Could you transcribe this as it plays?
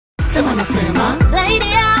Sema na Fema.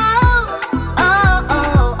 Zaidi yao, oh,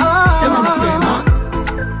 oh, oh. Sema na Fema.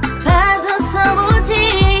 Paza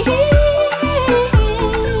sauti.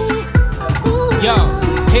 Yo,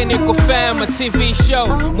 hii ni Fema TV show.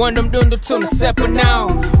 Mwendo mdundo tunasepa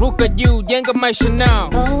now. Ruka juu, jenga maisha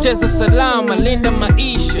now. Cheza salama, linda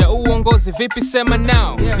maisha. Uongozi vipi sema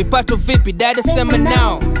now. Vipato vipi dada sema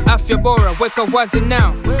now. Afya bora weka wazi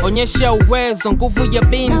now. Onyesha uwezo, nguvu ya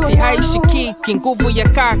binti haishikiki, nguvu ya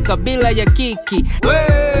kaka bila ya kiki.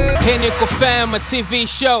 Hii ni Fema TV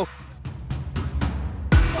show.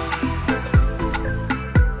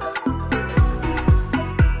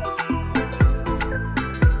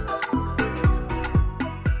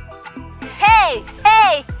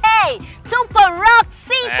 Hey, tupo Rock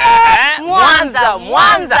City, Mwanza.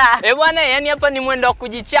 Bwana, yani hapa ni mwendo wa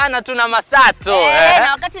kujichana tu na masato.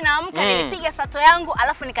 Na wakati naamka nilipiga sato yangu,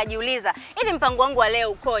 alafu nikajiuliza, hivi mpango wangu wa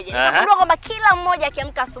leo ukoje? Nikagundua kwamba kila mmoja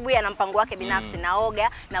akiamka asubuhi ana mpango wake binafsi. Naoga,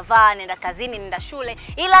 navaa, nenda kazini, nenda shule.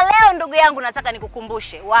 Ila leo ndugu yangu nataka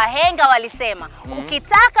nikukumbushe, wahenga walisema,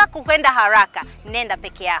 ukitaka kukwenda haraka, nenda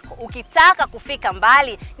peke yako. Ukitaka kufika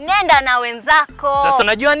mbali, nenda na wenzako. Sasa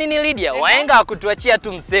unajua nini Lydia? Wahenga hawakutuachia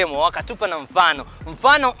tu msemo, wakatupa na mfano.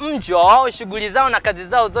 Mfano mjwa wao shughuli zao na kazi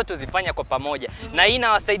zao zote zifanya kwa pamoja. Na hii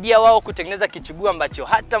inawasaidia wao kutengeneza kichuguu ambacho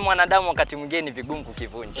hata mwanadamu wakati mwingine ni vigumu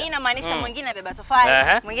kukivunja. Hii inamaanisha mwingine anabeba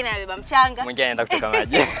tofali, mwingine anabeba mchanga, mwingine anaenda kuteka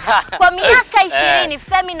maji. Kwa miaka 20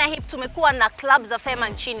 Femi na Hip tumekuwa na club za Fema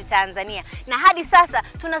nchini Tanzania. Na hadi sasa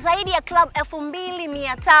tuna zaidi ya club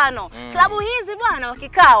 2500. Klabu hizi bwana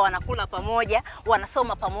wakikaa wanakula pamoja,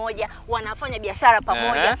 wanasoma pamoja, wanafanya biashara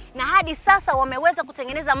pamoja. Na hadi sasa wameweza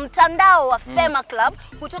kutengeneza mtandao wa Fema Club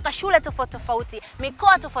kutoka shule tofauti tofauti,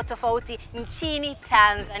 mikoa tofauti tofauti nchini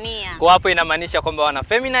Tanzania. Kwa hapo inamaanisha kwamba wana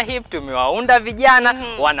Femi na Hip tumewaunda vijana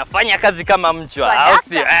wanafanya kazi kama mchwa, au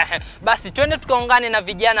sio? Basi twende tukaungane na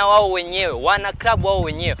vijana wao wenyewe, wana club wao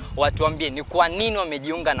wenyewe, watuambie ni kwa nini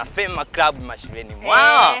wamejiunga na Fema Club mashuleni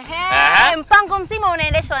mwao. Mpango mzima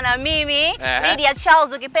unaendeshwa na mimi, Lydia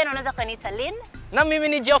Charles, ukipenda unaweza kuniita Lynn. Na mimi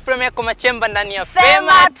ni Geoffrey Meko Machemba ndani ya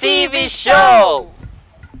Fema TV show.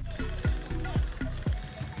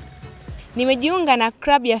 Nimejiunga na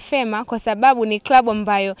club ya Fema kwa sababu ni club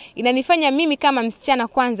ambayo inanifanya mimi kama msichana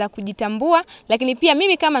kwanza kujitambua, lakini pia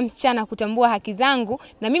mimi kama msichana kutambua haki zangu,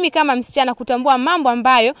 na mimi kama msichana kutambua mambo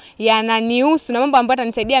ambayo yananihusu na mambo ambayo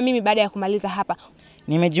yatanisaidia mimi baada ya kumaliza hapa.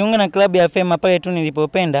 Nimejiunga na club ya Fema pale tu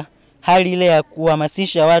nilipopenda hali ile ya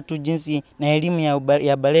kuhamasisha watu jinsi na elimu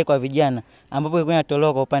ya ballet kwa vijana ambapo ilikuwa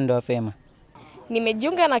inatolewa kwa upande wa Fema.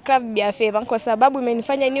 Nimejiunga na club ya Fema kwa sababu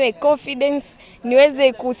imenifanya niwe confidence,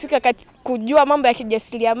 niweze kuhusika kujua mambo ya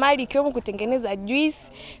kijasiriamali ikiwemo kutengeneza juice,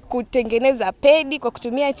 kutengeneza pedi kwa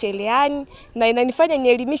kutumia cherehani, na inanifanya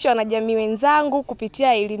nielimishe wanajamii wenzangu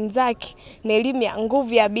kupitia elimu zake na elimu ya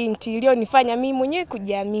nguvu ya binti iliyonifanya mimi mwenyewe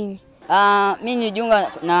kujiamini. Mimi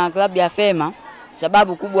nilijiunga na club ya Fema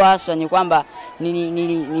sababu kubwa hasa ni kwamba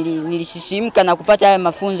nilisisimka na kupata haya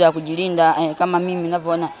mafunzo ya kujilinda kama mimi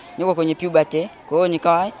ninavyoona niko kwenye puberty. Kwa hiyo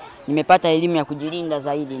nikawa nimepata elimu ya kujilinda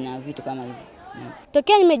zaidi na vitu kama hivyo.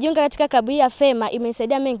 Tokea nimejiunga katika klabu ya Fema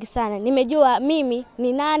imenisaidia mengi sana. Nimejua mimi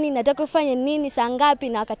ni nani, nataka kufanya nini, saa ngapi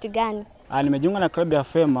na wakati gani. Nimejiunga na klabu ya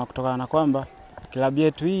Fema kutokana na kwamba klabu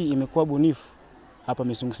yetu hii imekuwa bunifu hapa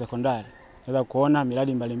Misungwi Sekondari. Naweza kuona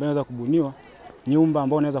miradi mbalimbali inaweza kubuniwa, nyumba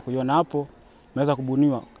ambayo unaweza kuiona hapo imeweza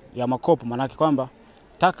kubuniwa ya makopo, maana yake kwamba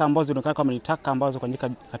taka ambazo zinaonekana kama ni taka ambazo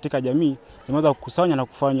katika jamii zimeweza kukusanya na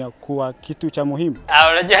kufanya kuwa kitu cha muhimu.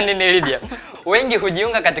 Unajua nini Lydia? Wengi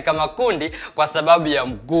hujiunga katika makundi kwa sababu ya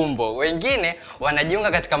mgumbo. Wengine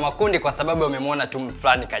wanajiunga katika makundi kwa sababu wamemwona tu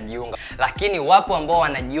fulani kajiunga. Lakini wapo ambao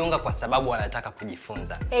wanajiunga kwa sababu wanataka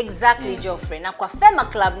kujifunza. Exactly Geoffrey. Na kwa Fema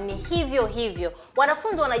Club ni hivyo hivyo.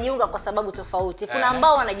 Wanafunzi wanajiunga kwa sababu tofauti. Kuna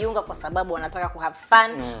ambao wanajiunga kwa sababu wanataka ku have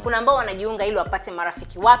fun. Kuna ambao wanajiunga ili wapate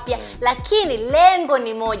marafiki wapya. Lakini lengo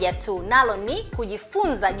ni moja tu, nalo ni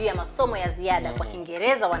kujifunza juu ya masomo ya ziada. Kwa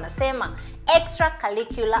Kiingereza wanasema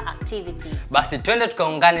extracurricular activity. Basi twende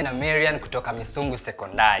tukaungane na Marian kutoka Misungwi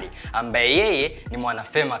Sekondari ambaye yeye ni mwana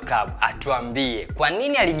Fema Club. Atuambie kwa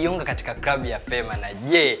nini alijiunga katika club ya Fema na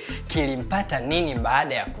je, kilimpata nini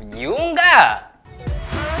baada ya kujiunga?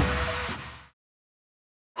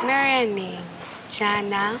 Marian ni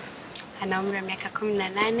msichana, ana umri wa miaka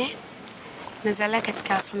 18. Nazaliwa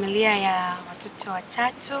katika familia ya watoto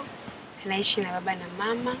watatu, anaishi na baba na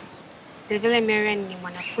mama. Vile Marian ni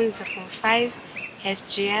mwanafunzi wa form 5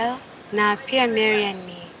 SGL, na pia Marian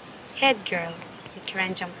ni head girl, ni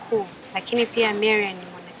kiranja mkuu, lakini pia Marian ni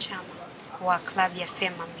mwanachama wa club ya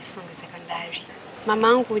Fema Misungwi Sekondari. Mama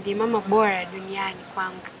yangu ni mama bora duniani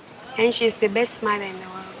kwangu. And she is the best mother in the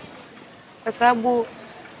world. Kwa sababu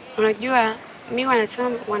Unajua mimi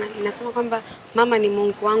nasema kwamba mama ni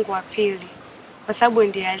Mungu wangu wa pili, kwa sababu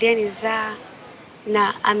ndiye aliyenizaa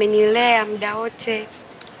na amenilea muda wote.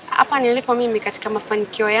 Hapa nilipo mimi katika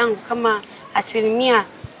mafanikio yangu kama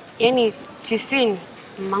 90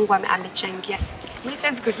 mamangu amechangia. Mimi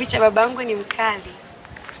siwezi kuficha babangu ni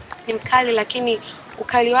mkali, lakini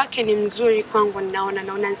ukali wake ni mzuri kwangu,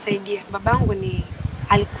 naona unanisaidia. Babangu ni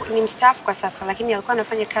mstaafu kwa sasa, lakini alikuwa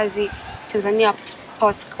anafanya kazi Tanzania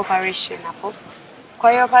Post Corporation hapo.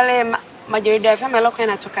 Kwa hiyo pale majarida ya vyama yalikuwa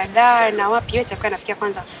yanatoka Dar na wapi yote alikuwa anafikia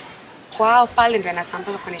kwanza kwao pale, ndio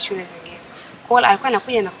anasambaza kwenye shule zingine. Kwa hiyo alikuwa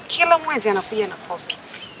anakuja na kila mwezi anakuja na kopi.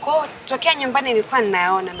 Kwa hiyo tokea nyumbani nilikuwa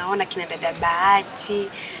naona kina dada Bahati.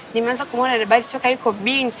 Nimeanza kumuona dada Bahati toka yuko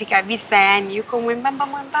binti kabisa, yani yuko mwembamba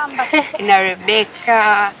na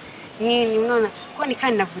Rebecca nini, unaona. Kwa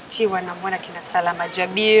nikawa ninavutiwa na muona kina Salama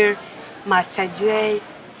Jabir, Master J.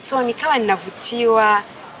 So nikawa ninavutiwa,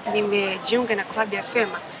 nimejiunga na klabu ya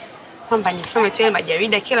Fema kwamba nisome tu ile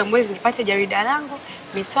majarida kila mwezi, nipate jarida langu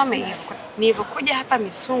nisome hivyo. Nilipokuja hapa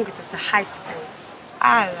Misungwi sasa high school,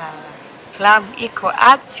 club iko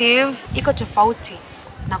active, iko tofauti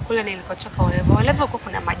na kule nilikotoka Olevo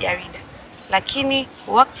kuna majarida, lakini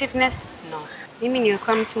activeness no. Mimi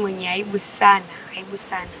nilikuwa mtu mwenye aibu sana.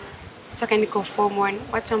 Toka niko form 1,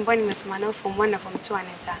 watu ambao nimesoma nao form 1 na form 2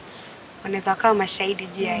 wanaweza kama mashahidi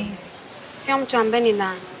juu ya hili. Sio mtu ambaye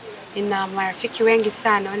nina marafiki wengi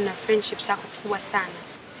sana, nina friendships zako kubwa sana.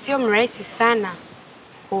 Sio mrahisi sana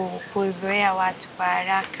kuzoea watu kwa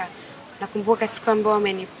haraka. Nakumbuka siku ambayo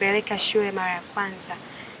wamenipeleka shule mara ya kwanza,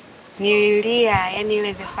 nililia, yani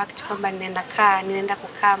ile the fact kwamba ninaenda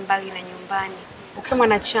kukaa mbali na nyumbani. Ukiwa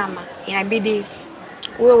mwanachama inabidi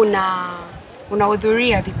uwe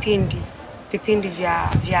unahudhuria vipindi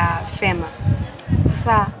vya Fema.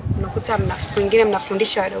 Sasa unakuta siku nyingine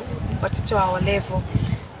mnafundisha watoto wa Olevo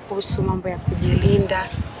kuhusu mambo ya kujilinda,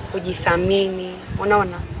 kujithamini,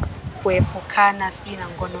 unaona, kuepukana sijui na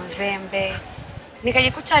ngono zembe.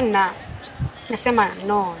 Nikajikuta nasema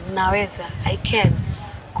no, naweza, I can.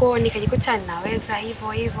 Kwa nikajikuta naweza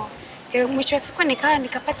hivyo. Mwisho wa siku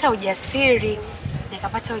nikapata ujasiri,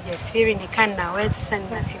 naweza sasa,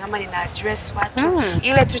 ninasimama nina address watu.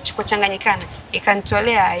 Ile tu kuchanganyikana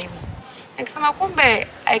ikanitolea aibu. Nikasema kumbe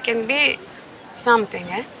I can be something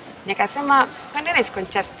Nikasema kwenda na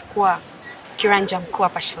contest kwa kiranja mkuu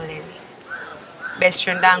hapa shuleni. Best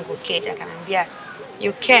friend yangu Keja akaniambia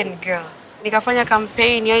you can girl. Nikafanya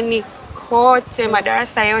campaign, yani kote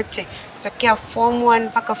madarasa yote kutokea form 1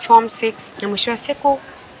 mpaka form 6, na mwisho wa siku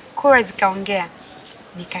kura zikaongea.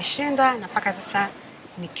 Nikashinda na mpaka sasa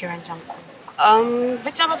ni kiranja mkuu.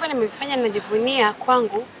 Vitu ambavyo nimefanya najivunia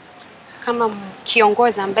kwangu kama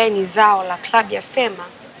kiongozi ambaye ni zao la klabu ya Fema.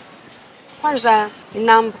 Kwanza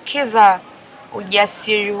ninaambukiza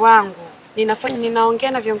ujasiri wangu.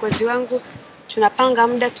 Ninaongea na viongozi wangu, tunapanga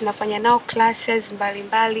muda, tunafanya nao classes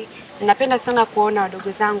mbalimbali. Ninapenda sana kuona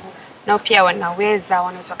wadogo zangu nao pia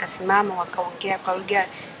wanaweza kusimama wakaongea kwa lugha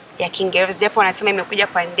ya Kiingereza. Japo wanasema imekuja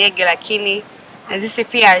kwa ndege, lakini na sisi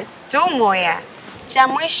pia tumo ya. Cha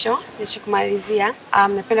mwisho nilichokumalizia,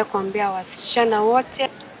 napenda kuambia wasichana wote,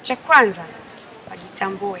 cha kwanza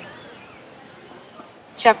wajitambue.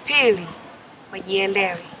 Cha pili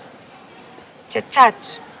wajielewe. Cha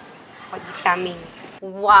tatu wajithamini.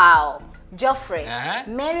 Wow. Geoffrey,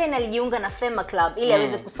 Marian alijiunga na Fema Club ili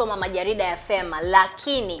aweze kusoma majarida ya Fema,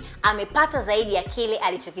 lakini amepata zaidi ya kile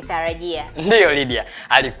alichokitarajia. Ndio Lydia,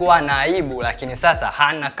 alikuwa na aibu lakini sasa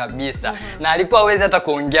hana kabisa. Na alikuwa hawezi hata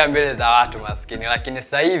kuongea mbele za watu maskini, lakini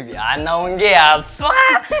sasa hivi anaongea aswa.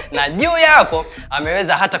 Na juu yako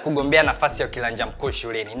ameweza hata kugombea nafasi ya kilanja mkuu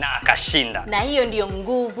shuleni na akashinda. Na hiyo ndiyo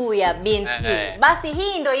nguvu ya binti. Basi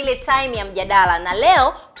hii ndio ile time ya mjadala, na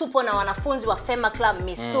leo tupo na wanafunzi wa Fema Club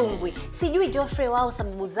Misungwi. Sijui Geoffrey wao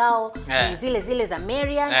sababu zao ni zile za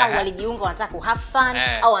Marian au walijiunga wanataka ku have fun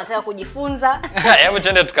au wanataka kujifunza. Hebu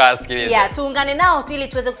twende tukawasikilize. Tuungane nao ili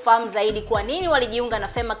tuweze kufahamu zaidi kwa nini walijiunga na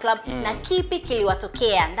Fema Club na kipi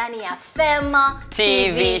kiliwatokea ndani ya Fema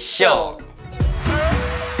TV show.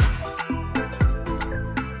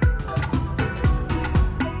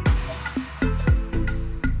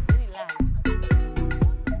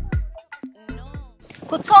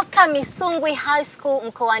 Kutoka Misungwi High School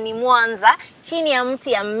mkoani Mwanza, chini ya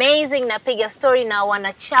mti amazing, na piga story na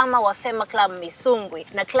wanachama wa Fema Club Misungwi.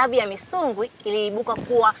 Na klabu ya Misungwi iliibuka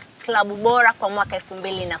kuwa klabu bora kwa mwaka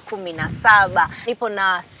 2017. Nipo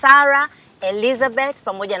na Sarah, Elizabeth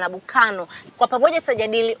pamoja na Bukano. Kwa pamoja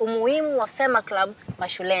tutajadili umuhimu wa Fema Club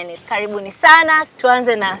mashuleni. Karibuni sana.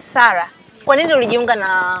 Tuanze na Sarah. Kwa nini ulijiunga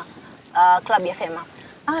na klabu ya Fema?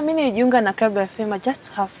 Mimi nilijiunga na klabu ya Fema just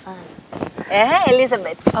to have fun.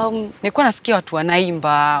 Elizabeth. Nilikuwa nasikia watu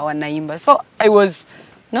wanaimba. So I was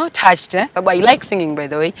not touched, but I like singing by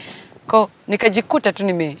the way. Nikajikuta tu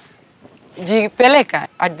nimejipeleka.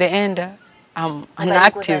 At the end I'm an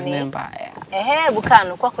active member.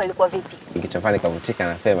 Bukano, kwako ilikuwa vipi? Nilichofanya nikavutika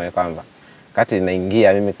na Fema ni kwamba wakati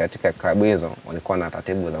naingia mimi katika klabu hizo walikuwa na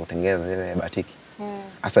taratibu za kutengeneza zile batiki.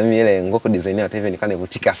 Hasa mimi ile ngoko design yao hivi nikawa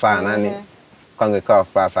nivutika sana yani kwangu ikawa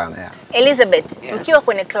furaha sana ya. Elizabeth, ukiwa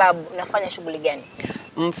kwenye club unafanya shughuli gani?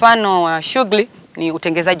 Mfano wa shughuli ni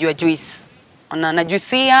utengenezaji wa juice. Na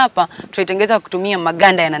juice hapa tunaitengeneza kutumia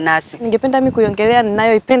maganda ya nanasi. Ningependa mimi kuiongelea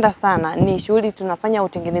ninayoipenda sana ni shughuli tunafanya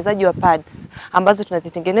utengenezaji wa pads ambazo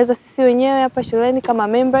tunazitengeneza sisi wenyewe hapa shuleni kama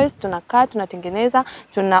members, tunakaa tunatengeneza,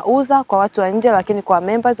 tunauza kwa watu wa nje lakini kwa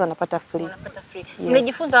members wanapata free. Yes.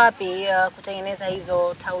 Mlijifunza wapi kutengeneza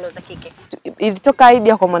hizo taulo za kike? Ilitoka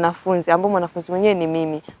idea kwa mwanafunzi ambao mwanafunzi mwenyewe ni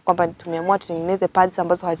mimi kwamba tumeamua tutengeneze pads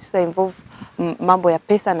ambazo hazisa involve mambo ya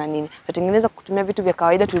pesa na nini. Tutengeneza kutumia vitu vya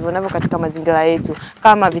kawaida tulivyonavyo katika mazingira yetu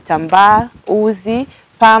kama vitambaa, uzi,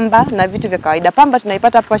 pamba na vitu vya kawaida. Pamba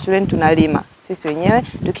tunaipata hapa shuleni tunalima sisi wenyewe.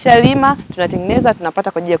 Tukishalima tunatengeneza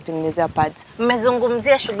tunapata kwa ajili ya kutengenezea pads.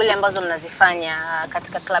 Mmezungumzia shughuli ambazo mnazifanya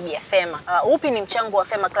katika klabu ya Fema. Upi ni mchango wa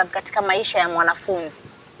Fema Club katika maisha ya mwanafunzi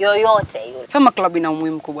yoyote yule? Fema Club ina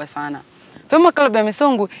umuhimu mkubwa sana. Fema Club ya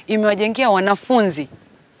Misungwi imewajengea wanafunzi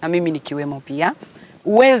na mimi nikiwemo pia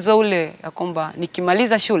uwezo ule ya kwamba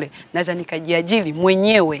nikimaliza shule naweza nikajiajiri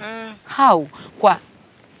mwenyewe. How? Kwa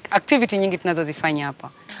activity nyingi tunazozifanya hapa.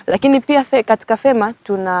 Lakini pia katika Fema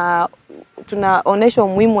tunaonesha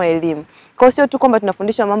umuhimu wa elimu. Kwa sio tu kwamba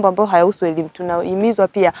tunafundisha mambo ambayo hayahusu elimu, tunahimizwa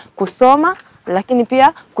pia kusoma lakini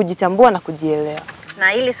pia kujitambua na kujielewa. Na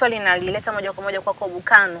hili swali nalileta moja kwa moja kwako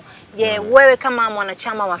Bukano. Je, wewe kama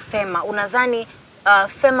mwanachama wa Fema unadhani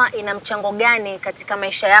Fema ina mchango gani katika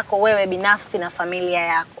maisha yako wewe binafsi na familia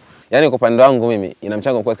yako? Yaani kwa upande wangu mimi ina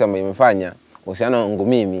mchango kwa sababu imefanya uhusiano wangu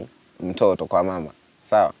mimi mtoto kwa mama.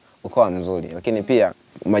 Sawa, ukawa mzuri. Lakini pia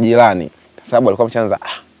majirani sababu alikuwa mchanza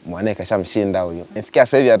mwanae kashamshinda huyo. Nifikia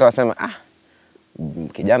sasa hivi atasema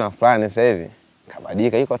kijana fulani sasa hivi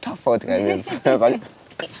kabadilika yuko tofauti kabisa.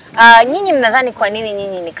 Nyinyi mnadhani kwa nini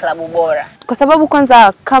nyinyi ni klabu bora? Kwa sababu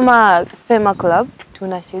kwanza kama Fema Club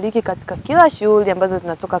tunashiriki katika kila shughuli ambazo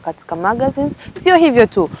zinatoka katika magazines. Sio hivyo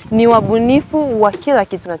tu, ni wabunifu wa kila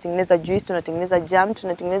kitu. Tunatengeneza juice, tunatengeneza jam,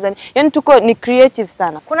 tunatengeneza yani ni creative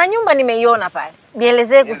sana. Kuna nyumba nimeiona pale.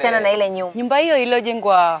 Nielezee kuhusiana na ile nyumba. Nyumba hiyo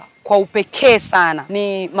iliyojengwa kwa upekee sana.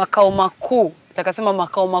 Ni makao makuu, nitakasema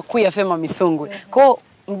makao makuu ya Fema Misungwi. Kwa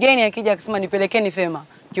mgeni akija akisema nipelekeni Fema,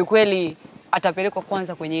 kiukweli atapelekwa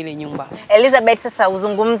kwanza kwenye ile nyumba. Elizabeth, sasa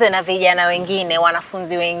uzungumze na vijana wengine,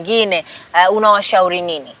 wanafunzi wengine, unawashauri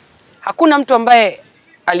nini? Hakuna mtu ambaye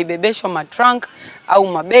alibebeshwa matrunk au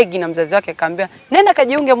mabegi na mzazi wake akaambia nenda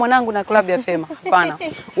kajiunge mwanangu na klabu ya Fema. Hapana.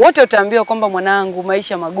 Wote utaambiwa kwamba mwanangu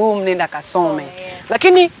maisha magumu nenda kasome.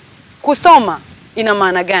 Lakini kusoma ina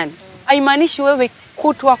maana gani? Haimaanishi wewe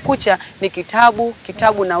kutwa kucha ni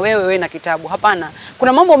kitabu na wewe na kitabu. Hapana.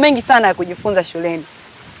 Kuna mambo mengi sana ya kujifunza shuleni.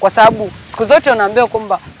 Kwa sababu siku zote unaambiwa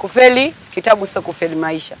kwamba kufeli kitabu sio kufeli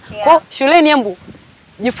maisha. Kwa shuleni hebu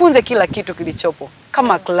jifunze kila kitu kilichopo.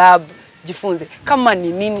 Kama club jifunze, kama ni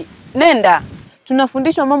nini nenda.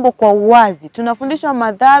 Tunafundishwa mambo kwa uwazi, tunafundishwa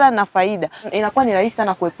madhara na faida. Inakuwa ni rahisi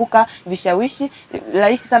sana kuepuka vishawishi,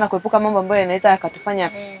 rahisi sana kuepuka mambo ambayo yanaweza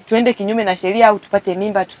yakatufanya tuende kinyume na sheria au tupate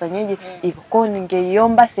mimba tufanyeje hivyo. Kwa hiyo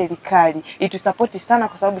ningeiomba serikali itusapoti sana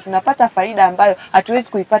kwa sababu tunapata faida ambayo hatuwezi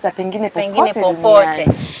kuipata pengine popote.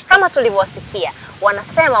 Kama tulivyowasikia,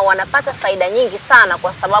 wanasema wanapata faida nyingi sana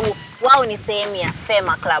kwa sababu wao ni sehemu ya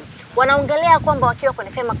Fema Club. Wanaongelea kwamba wakiwa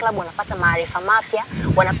kwenye Fema Club wanapata maarifa mapya,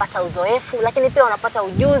 wanapata uzoefu, lakini pia wanapata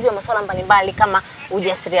ujuzi wa masuala mbalimbali kama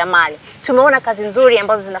ujasiriamali. Tumeona kazi nzuri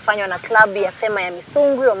ambazo zinafanywa na klabu ya Fema ya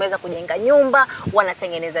Misungwi. Wameweza kujenga nyumba,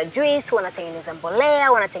 wanatengeneza juice, wanatengeneza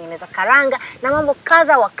mbolea, wanatengeneza karanga na mambo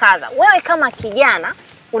kadha wa kadha. Wewe kama kijana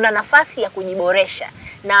una nafasi ya kujiboresha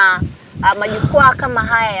na majukwaa kama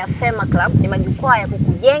haya ya Fema Club ni majukwaa ya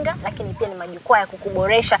kukujenga, lakini pia ni majukwaa ya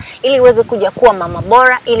kukuboresha ili uweze kuja kuwa mama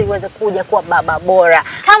bora, ili uweze kuja kuwa baba bora.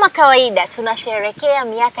 Kama kawaida tunasherehekea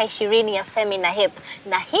miaka 20 ya Femina Hip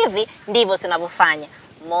na hivi ndivyo tunavyofanya.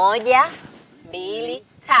 1, 2,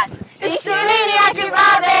 3. 20 ya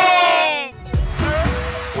kibabe!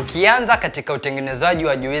 Ukianza katika utengenezaji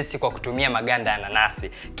wa juisi kwa kutumia maganda ya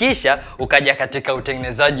nanasi, kisha ukaja katika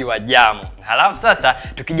utengenezaji wa jamu. Halafu sasa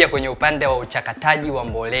tukija kwenye upande wa uchakataji wa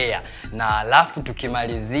mbolea, na halafu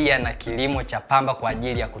tukimalizia na kilimo cha pamba kwa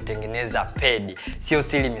ajili ya kutengeneza pedi. Sio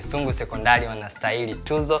siri Misungwi Sekondari wanastahili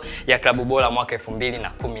tuzo ya klabu bora mwaka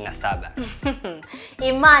 2017.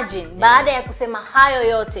 Imagine, baada ya kusema hayo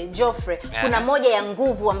yote, Geoffrey, kuna moja ya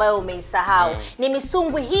nguvu ambayo umeisahau. Ni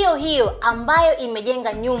Misungwi hiyo hiyo ambayo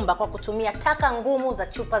imejenga nyumba kwa kutumia taka ngumu za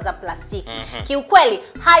chupa za plastiki. Kiukweli,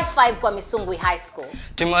 high five kwa Misungwi High School.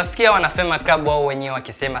 Tumewasikia wana Fema Club wao wenyewe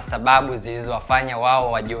wakisema sababu zilizowafanya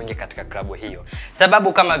wao wajiunge katika klabu hiyo.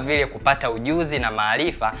 Sababu kama vile kupata ujuzi na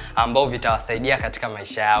maarifa ambao vitawasaidia katika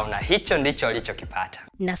maisha yao, na hicho ndicho walichokipata.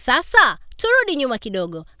 Na sasa turudi nyuma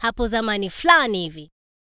kidogo, hapo zamani fulani hivi.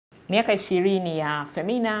 Miaka 20 ya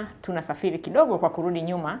Femina, tunasafiri kidogo kwa kurudi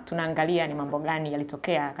nyuma, tunaangalia ni mambo gani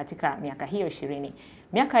yalitokea katika miaka hiyo 20.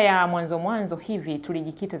 Miaka ya mwanzo hivi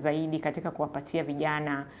tulijikita zaidi katika kuwapatia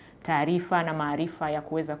vijana taarifa na maarifa ya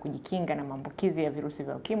kuweza kujikinga na maambukizi ya virusi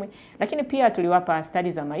vya ukimwi, lakini pia tuliwapa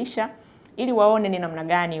stadi za maisha ili waone ni namna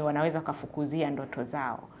gani wanaweza kufukuzia ndoto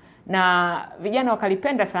zao. Na vijana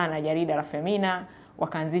wakalipenda sana jarida la Femina,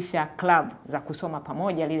 wakaanzisha club za kusoma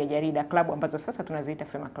pamoja, lile jarida club ambazo sasa tunaziita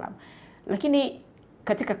Fema Club. Lakini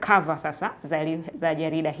katika cover sasa za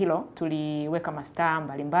jarida hilo tuliweka mastaa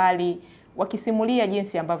mbalimbali wakisimulia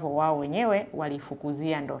jinsi ambavyo wao wenyewe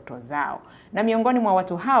walifukuzia ndoto zao. Na miongoni mwa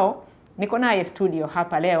watu hao niko naye studio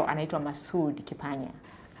hapa leo, anaitwa Masoud Kipanya.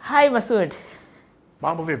 Hi Masoud.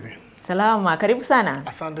 Mambo vipi? Salama, karibu sana.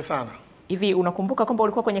 Asante sana. Hivi unakumbuka kwamba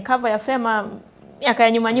ulikuwa kwenye cover ya Fema miaka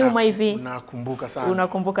ya nyuma hivi? Nakumbuka sana.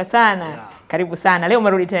 Unakumbuka sana. Yeah. Karibu sana. Leo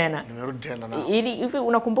umerudi tena. Nimerudi tena na. Hivi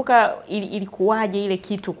unakumbuka ilikuwaje ile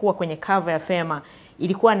kitu kuwa kwenye cover ya Fema?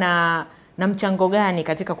 Ilikuwa na mchango gani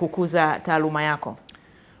katika kukuza taaluma yako?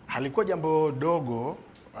 Halikuwa jambo dogo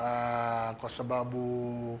kwa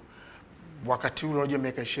sababu wakati ule unajua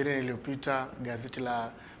miaka 20 iliyopita gazeti la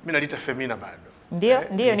mimi naliita Femina bado.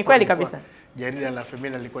 Ndio, ni kweli kabisa. Jarida la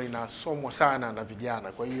Femina lilikuwa linasomwa sana na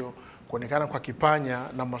vijana. Kwa hiyo kuonekana kwa Kipanya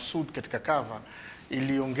na Masoud katika cover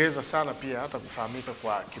iliongeza sana pia hata kufahamika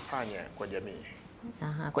kwa Kipanya kwa jamii.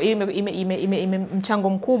 Aha, kwa hiyo ime mchango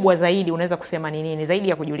mkubwa zaidi, unaweza kusema ni nini zaidi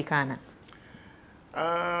ya kujulikana?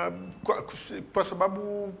 Kwa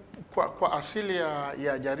sababu kwa asili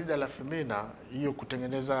ya jarida la Femina hiyo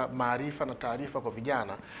kutengeneza maarifa na taarifa kwa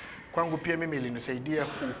vijana, kwangu pia mimi ilinisaidia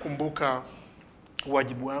kukumbuka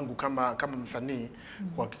wajibu wangu kama msanii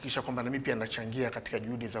kuhakikisha kwamba na mimi pia nachangia katika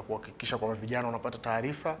juhudi za kuhakikisha kwamba vijana wanapata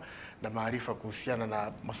taarifa na maarifa kuhusiana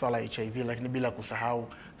na masuala ya HIV, lakini bila kusahau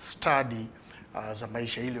study za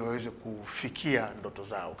maisha ili waweze kufikia ndoto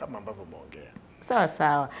zao kama ambavyo umeongea.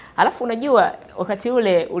 Sawa. Alafu unajua wakati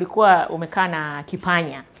ule ulikuwa umekaa na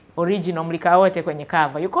Kipanya original, mlikaa wote kwenye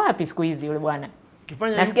cover. Yuko wapi siku hizi yule bwana?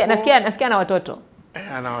 Kipanya nasikia na watoto.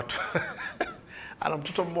 Ana watoto. Ana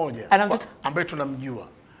mtoto mmoja ambaye tunamjua.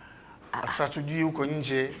 Sasa tujui huko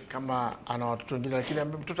nje kama ana watoto wengine, lakini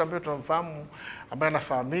mtoto ambaye tunamfahamu ambaye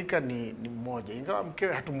anafahamika ni mmoja. Ingawa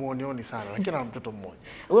mkewe hatumuonioni sana, lakini ana mtoto mmoja.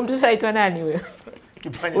 Huyo mtoto anaitwa nani huyo?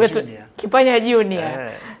 Kipanya Junior. Kipanya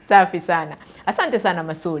Junior. Safi sana. Asante sana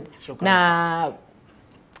Masoud. Na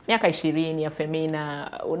miaka 20 ya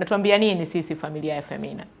Femina, unatuambia nini sisi familia ya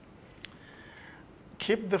Femina?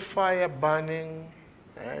 Keep the fire burning.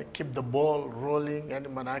 Keep the ball rolling, yani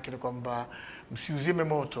maana yake ni kwamba msiuzime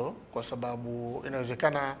moto, kwa sababu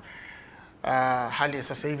inawezekana hali ya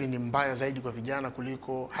sasa hivi ni mbaya zaidi kwa vijana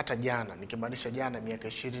kuliko hata jana, nikimaanisha jana miaka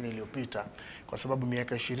 20 iliyopita, kwa sababu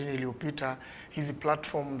miaka 20 iliyopita hizi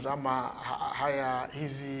platforms ama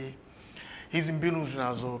hizi mbinu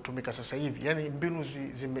zinazotumika sasa hivi, yani mbinu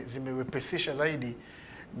zimewepesisha zaidi,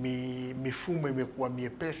 mifumo imekuwa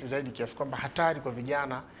miepesi zaidi kiasi kwamba hatari kwa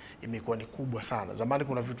vijana imekuwa ni kubwa sana. Zamani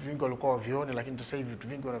kuna vitu vingi walikuwa wavione, lakini sasa hivi vitu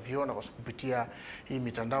vingi wanaviona kwa kupitia hii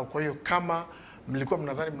mitandao. Kwa hiyo kama mlikuwa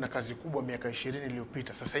mnadhani mna kazi kubwa miaka 20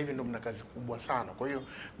 iliyopita, sasa hivi ndio mna kazi kubwa sana. Kwa hiyo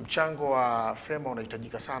mchango wa Fema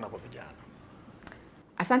unahitajika sana kwa vijana.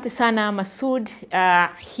 Asante sana Masoud.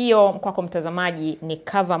 Hiyo kwako mtazamaji ni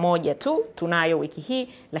cover moja tu tunayo wiki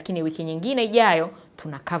hii, lakini wiki nyingine ijayo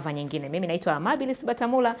tuna cover nyingine. Mimi naitwa Amabilis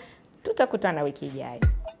Batamula, tutakutana wiki ijayo.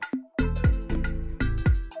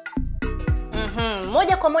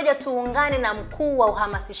 Moja kwa moja tuungane na mkuu wa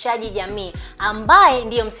uhamasishaji jamii ambaye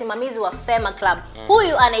ndiyo msimamizi wa Fema Club.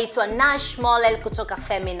 Huyu anaitwa Nash Molel kutoka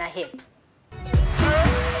Femina Hip.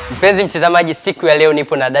 Mpenzi mtazamaji, siku ya leo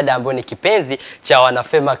nipo na dada ambaye ni kipenzi cha wana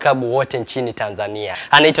Fema Club wote nchini Tanzania.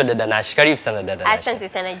 Anaitwa dada Nash. Karibu sana dada Nash. Asante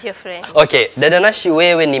sana Jeffrey. Okay, dada Nash,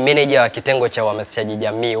 wewe ni manager wa kitengo cha uhamasishaji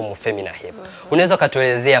jamii humu Femina Hip. Unaweza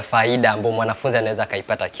kutuelezea faida ambayo mwanafunzi anaweza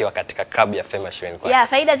kaipata akiwa katika club ya Fema shuleni kwake? Ya,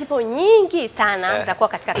 faida zipo nyingi sana za kuwa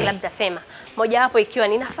katika club za Fema. Mojawapo ikiwa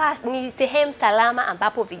ni nafasi, ni sehemu salama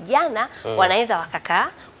ambapo vijana wanaweza wakakaa,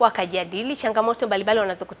 wakajadili changamoto mbalimbali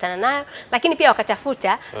wanazokutana nayo, lakini pia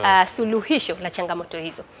wakatafuta suluhisho la changamoto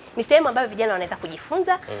hizo. Ni sehemu ambayo vijana wanaweza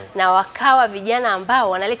kujifunza na wakawa vijana ambao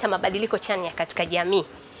wanaleta mabadiliko chanya katika jamii.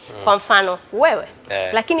 Kwa mfano wewe.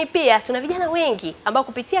 Lakini pia tuna vijana wengi ambao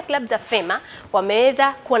kupitia club za Fema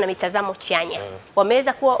wameweza kuwa na mitazamo chanya.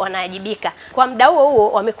 Wameweza kuwa wanaajibika. Kwa muda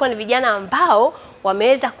huo wamekuwa ni vijana ambao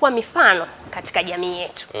wameweza kuwa mifano katika jamii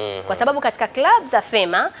yetu. Kwa sababu katika club za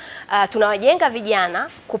Fema tunawajenga vijana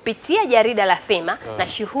kupitia jarida la Fema na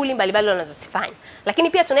shughuli mbalimbali wanazozifanya. Lakini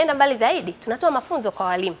pia tunaenda mbali zaidi, tunatoa mafunzo kwa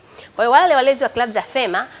walimu. Kwa hiyo wale walezi wa club za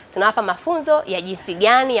Fema tunawapa mafunzo ya jinsi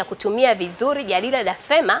gani ya kutumia vizuri jarida la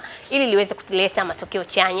Fema ili liweze kuleta matokeo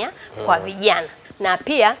chanya kwa vijana na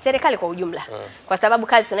pia serikali kwa ujumla. Kwa sababu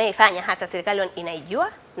kazi tunayoifanya hata serikali inaijua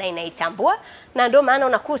na inaitambua, na ndio maana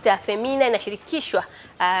unakuta Femina inashirikishwa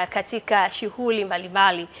katika shughuli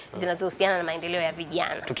mbalimbali zinazohusiana na maendeleo ya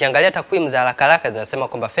vijana. Tukiangalia takwimu za haraka zinasema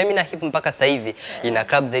kwamba Femina Hip mpaka sasa hivi ina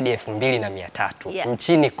club zaidi ya 2300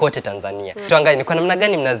 nchini kote Tanzania. Tuangalie ni kwa namna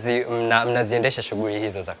gani mnaziendesha shughuli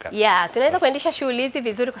hizo za club? Tunaweza kuendesha shughuli hizi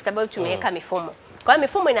vizuri kwa sababu tumeweka mifumo. Kwa hiyo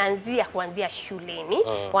mifumo inaanzia kuanzia shuleni,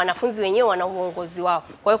 wanafunzi wenyewe wana uongozi wao.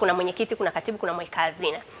 Kwa hiyo kuna mwenyekiti, kuna katibu, kuna mweka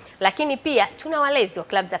hazina. Lakini pia tuna walezi wa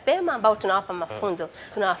club za Fema ambao tunawapa mafunzo.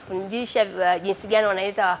 Tunawafundisha jinsi gani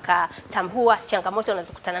wanaweza wakatambua changamoto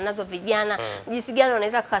wanazokutana nazo vijana, jinsi gani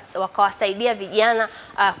wanaweza wakawasaidia vijana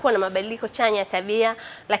kuwa na mabadiliko chanya ya tabia,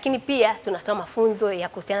 lakini pia tunatoa mafunzo ya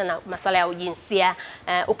kuhusiana na masuala ya ujinsia,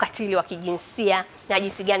 ukatili wa kijinsia na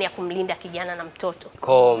jinsi gani ya kumlinda kijana na mtoto.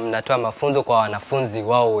 Kwa mnatoa mafunzo kwa wanafunzi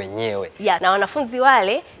wao wenyewe. Na wanafunzi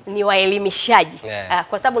wale ni waelimishaji.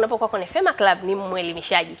 Kwa sababu unapokuwa kwenye Fema Club ni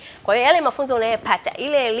mwelimishaji. Kwa hiyo yale mafunzo unayopata,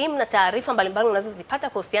 ile elimu na taarifa mbalimbali unazozipata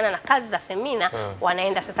kuhusiana na kazi za Femina,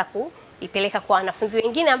 wanaenda sasa kuipeleka kwa wanafunzi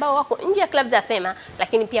wengine ambao wako nje ya club za Fema,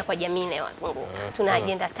 lakini pia kwa jamii inayowazunguka. Tuna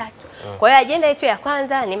agenda 3. Kwa hiyo agenda yetu ya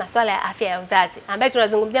kwanza ni masuala ya afya ya uzazi, ambayo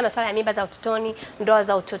tunazungumzia masuala ya mimba za utotoni, ndoa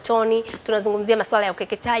za utotoni, tunazungumzia masuala ya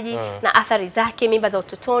ukeketaji na athari zake, mimba za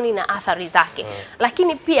utotoni na athari zake.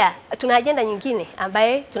 Lakini pia tuna agenda nyingine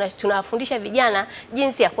ambaye tunawafundisha vijana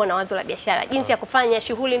jinsi ya kuwa na wazo la biashara, jinsi ya kufanya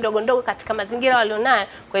shughuli ndogo ndogo katika mazingira walionayo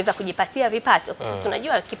kuweza kujipatia vipato. Kwa sababu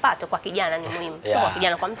tunajua kipato kwa kijana ni muhimu, sio kwa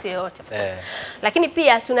kijana, kwa mtu yeyote. Lakini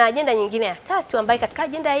pia tuna agenda nyingine ya 3 ambayo katika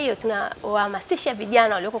agenda hiyo tunawahamasisha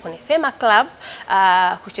vijana walioko kwenye Fema Club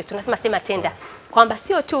tunasema sema tenda, kwamba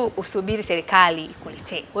sio tu usubiri serikali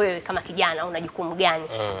ikuletee. Wewe kama kijana una jukumu gani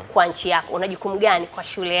kwa nchi yako, una jukumu gani kwa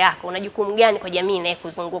shule yako, una jukumu gani kwa jamii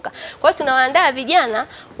inayokuzunguka. Kwa hiyo tunawaandaa vijana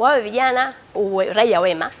wawe vijana raia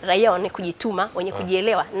wema, raia wenye kujituma, wenye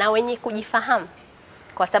kujielewa na wenye kujifahamu.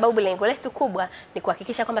 Kwa sababu lengo letu kubwa ni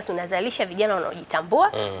kuhakikisha kwamba tunazalisha vijana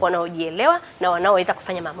wanaojitambua, wanaojielewa na wanaoweza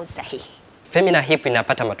kufanya maamuzi sahihi. Femina Hip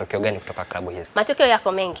inapata matokeo gani kutoka klabu hizi? Matokeo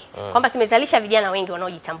yako mengi. Kwamba tumezalisha vijana wengi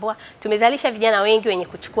wanaojitambua, tumezalisha vijana wengi wenye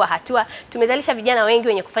kuchukua hatua, tumezalisha vijana wengi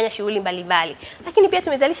wenye kufanya shughuli mbalimbali. Lakini pia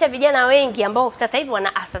tumezalisha vijana wengi ambao sasa hivi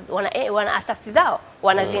wana asasi zao,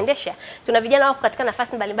 wanaziendesha. Tuna vijana wako katika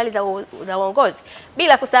nafasi mbalimbali za uongozi.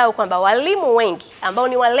 Bila kusahau kwamba walimu wengi ambao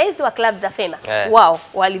ni walezi wa club za Fema, wao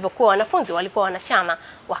walivyokuwa wanafunzi walikuwa wanachama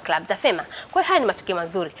wa club za Fema. Kwa hiyo haya ni matokeo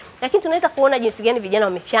mazuri. Lakini tunaweza kuona jinsi gani vijana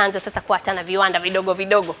wameshaanza sasa kuatana viwanda vidogo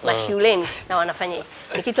vidogo mashuleni na wanafanya hivi.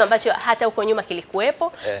 Ni kitu ambacho hata huko nyuma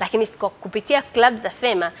kilikuwepo, lakini kupitia club za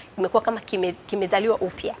Fema kimekuwa kama kimezaliwa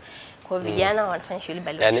upya. Kwa vijana wanafanya shughuli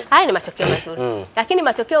mbalimbali. Haya ni matokeo mazuri. Lakini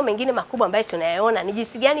matokeo mengine makubwa ambayo tunayaona ni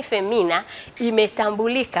jinsi gani Femina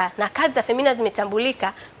imetambulika na kazi za Femina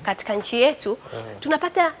zimetambulika katika nchi yetu.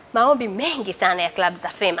 Tunapata maombi mengi sana ya club za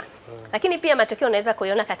Fema. Lakini pia matokeo unaweza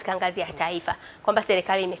kuiona katika ngazi ya taifa kwamba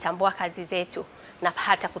serikali imetambua kazi zetu na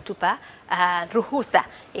hata kutupa ruhusa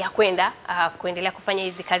ya kuendelea kufanya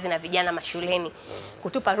hizi kazi na vijana mashuleni,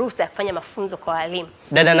 kutupa ruhusa ya kufanya mafunzo kwa walimu.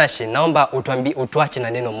 Dada Nashi, naomba utuache na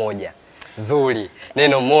neno moja zuri,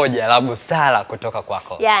 neno moja la busara kutoka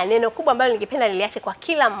kwako. Neno kubwa ambalo ningependa niliache kwa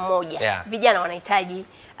kila mmoja. Vijana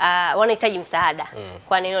wanahitaji msaada.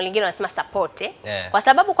 Kwa neno lingine wanasema support. Kwa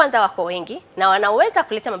sababu kwanza wako wengi na wanaweza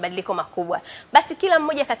kuleta mabadiliko makubwa. Basi kila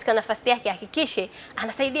mmoja katika nafasi yake hakikishe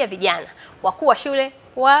anasaidia vijana. Wakuu wa shule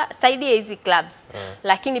wasaidie hizi clubs.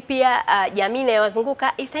 Lakini pia jamii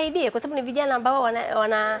inayowazunguka isaidie, kwa sababu ni vijana ambao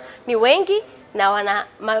ni wengi na wana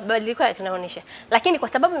mabadiliko yanaonyesha. Lakini kwa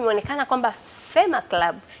sababu imeonekana kwamba Fema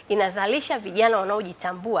Club inazalisha vijana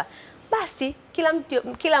wanaojitambua, basi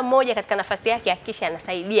kila mmoja katika nafasi yake hakikisha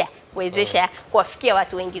anasaidia kuwezesha kuwafikia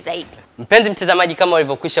watu wengi zaidi. Mpenzi mtazamaji, kama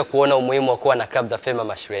ulivyokwisha kuona umuhimu wa kuwa na club za Fema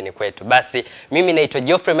mashuleni kwetu, basi mimi naitwa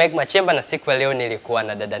Geoffrey Mike Machemba na siku ya leo nilikuwa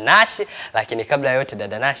na dada Nashi. Lakini kabla ya yote,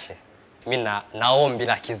 dada Nashi, mimi naombi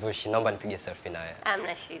na kizushi, naomba nipige selfie na wewe.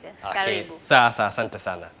 Hamna shida. Okay. Karibu. Sawa, asante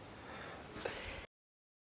sana.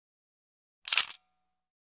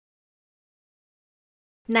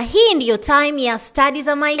 Na hii ndiyo time ya study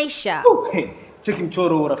za maisha. Cheki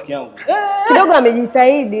mchoro rafiki yangu. Kidogo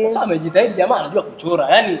amejitahidi. Sasa amejitahidi jamaa, anajua kuchora.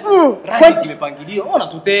 Yaani rangi zimepangiliwa. Ona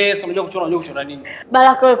tutesa, unajua kuchora, unajua kuchora nini?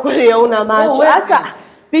 Baraka wewe kweli una macho. Sasa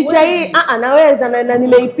picha hii naweza na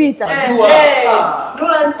nimeipita.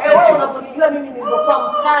 Dula wewe unaponijua mimi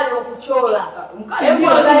nilikuwa mkali wa kuchora. Hebu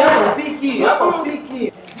angalia rafiki, hapa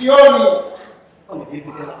rafiki. Sioni.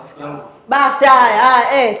 Basi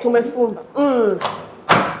haya, tumefumba.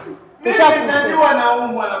 Najua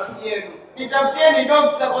naumwa rafiki yenu. Nitafutieni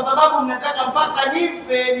dokta kwa sababu mnataka mpaka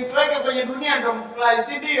nife nitoweke kwenye dunia ndo mfurahi,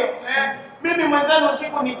 si ndio? Mimi mwenzenu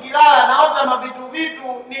usiku nikilala naota mavitu,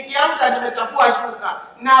 nikiamka nimechafua shuka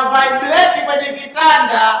na vibrate kwenye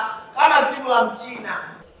kitanda kama simu la Mchina.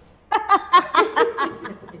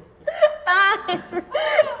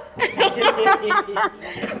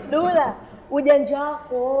 Dula, ujanja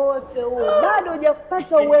wako wote huo bado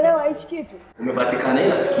hujapata uelewa hichi kitu. Umepatikana,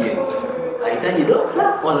 ila sikia. Hahitaji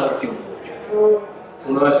dokta wala sio mgonjwa.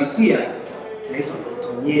 Unawapitia tunaitwa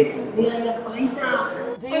ndoto nyevu. Ni hali ya kawaida.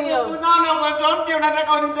 Sasa unaona kwa mtu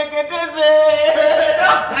unataka uniteketeze.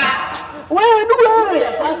 Wewe Dula wewe.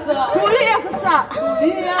 Sasa tulia sasa.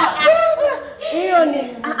 Tulia. Hiyo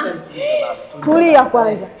ni tulia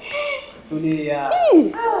kwanza. Tulia.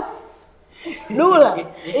 Dula,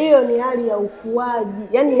 hiyo ni hali ya ukuaji,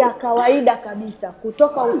 yani ya kawaida kabisa,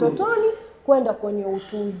 kutoka utotoni kwenda kwenye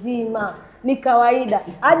utu uzima. Ni kawaida.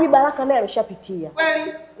 Haji Baraka naye ameshapitia.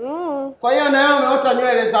 Kweli? Kwa hiyo na wewe umeota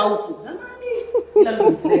nywele za huku. Ila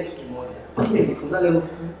mimi kitu kimoja. Sisi tulifunza leo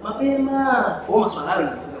mapema. Kwa maswala yao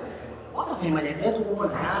tulifunza mapema. Watu kwenye majamii yetu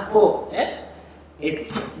kuona hapo,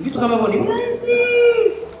 eti vitu kama hivyo ni rahisi.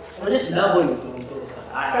 Unajua shida hapo ni mtoto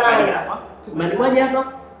sana. Haya hapa. Tumeandikwaje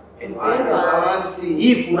hapa?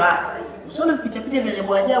 Hii kurasa hii. Usione picha vya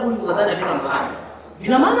ajabu hivi unadhani vina maana.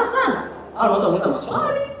 Vina maana sana. Hao watu wanauliza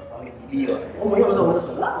maswali, wamejibiwa. Wao mwenyewe wanaweza kuuliza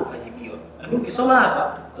swali, wamejibiwa. Lakini ukisoma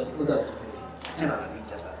hapa utajifunza vitu vingi. Achana na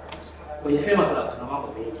picha sasa. Kwenye Fema Club tuna mambo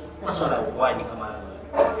mengi. Maswala ya ukuaji kama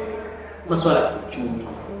maswala ya kiuchumi,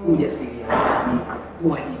 ujasiriamali,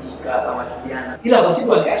 kuwajibika kama vijana. Ila kwa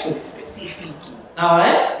siku ya kesho ni specific. Sawa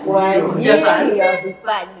Wajibu ya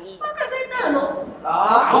vipaji. Mpaka saa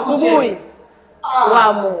 5. Asubuhi.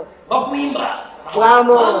 Wamo. Wakuimba.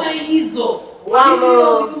 Wamo. Maigizo.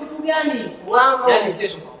 Wamo. Vitu gani? Wamo. Yaani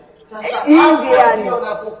kesho. Sasa hivi yani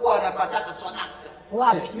unapokuwa unapataka swadaka.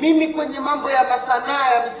 Wapi? Mimi kwenye mambo ya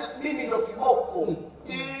masanaa ya mimi ndo kiboko.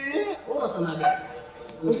 Una sanaa gani?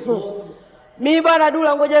 Mimi bwana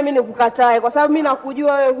Dula, ngoja mimi nikukatae kwa sababu mimi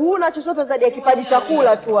nakujua wewe huna chochote zaidi ya kipaji cha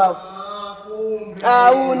kula tu hapo.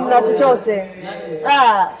 Una chochote.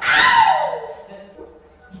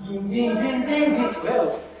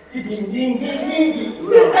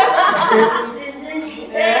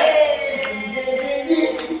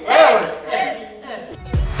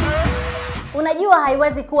 Unajua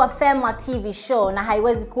haiwezi kuwa Fema TV show na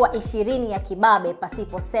haiwezi kuwa 20 ya kibabe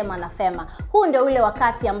pasipo Sema na Fema. Huu ndio ule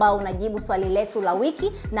wakati ambao unajibu swali letu la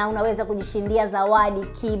wiki na unaweza kujishindia zawadi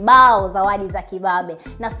kibao, zawadi za kibabe.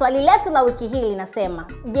 Na swali letu la wiki hii linasema,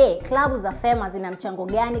 je, klabu za Fema zina mchango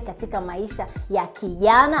gani katika maisha ya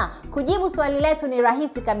kijana? Kujibu swali letu ni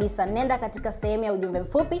rahisi kabisa. Nenda katika sehemu ya ujumbe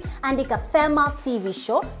mfupi, andika Fema TV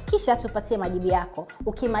show, kisha tupatie majibu yako.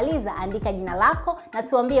 Ukimaliza andika jina lako na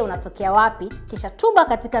tuambie unatokea wapi, kisha tuma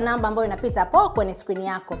katika namba ambayo inapita hapo kwenye screen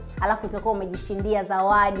yako. Alafu utakuwa umejishindia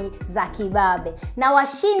zawadi za kibabe. Na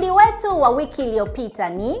washindi wetu wa wiki iliyopita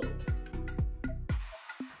ni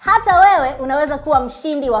hata wewe unaweza kuwa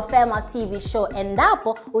mshindi wa Fema TV show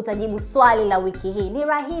endapo utajibu swali la wiki hii. Ni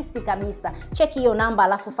rahisi kabisa. Cheki hiyo namba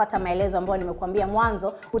alafu fuata maelezo ambayo nimekuambia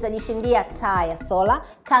mwanzo. Utajishindia taa ya sola,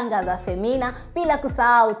 kanga za Femina, bila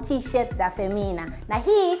kusahau t-shirt za Femina. Na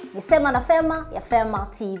hii ni Sema na Fema ya Fema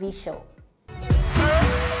TV show.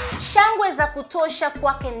 Shangwe za kutosha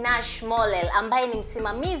kwake Nash Molel ambaye ni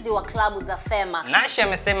msimamizi wa klabu za Fema. Nash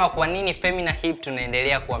amesema kwa nini Femina Hip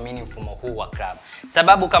tunaendelea kuamini mfumo huu wa club.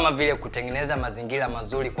 Sababu kama vile kutengeneza mazingira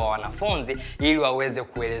mazuri kwa wanafunzi ili waweze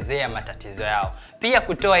kuelezea matatizo yao. Pia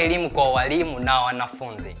kutoa elimu kwa walimu na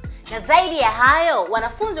wanafunzi. Na zaidi ya hayo,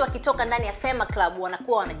 wanafunzi wakitoka ndani ya Fema Club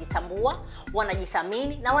wanakuwa wanajitambua,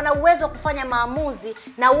 wanajithamini na wana uwezo wa kufanya maamuzi,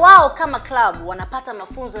 na wao kama club wanapata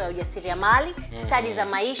mafunzo ya ujasiriamali, stadi za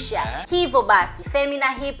maisha. Hivyo basi, Femina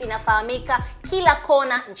Hip inafahamika kila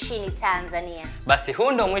kona nchini Tanzania. Basi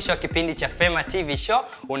huu ndio mwisho wa kipindi cha Fema TV Show.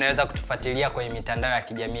 Unaweza kutufuatilia kwenye mitandao ya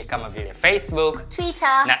kijamii kama vile Facebook,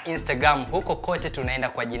 Twitter na Instagram. Huko kote tunaenda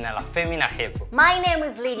kwa jina la Femina Hip. My name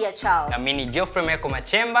is Lydia Charles. Na mimi ni Geoffrey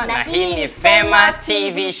Machemba na hii ni Fema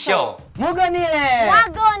TV Show. Muganie!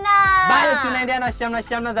 Wagona! Bado tunaendelea na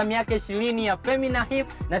shamra za miaka 20 ya Femina Hip,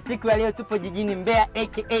 na siku ya leo tupo jijini Mbeya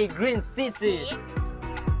aka Green City.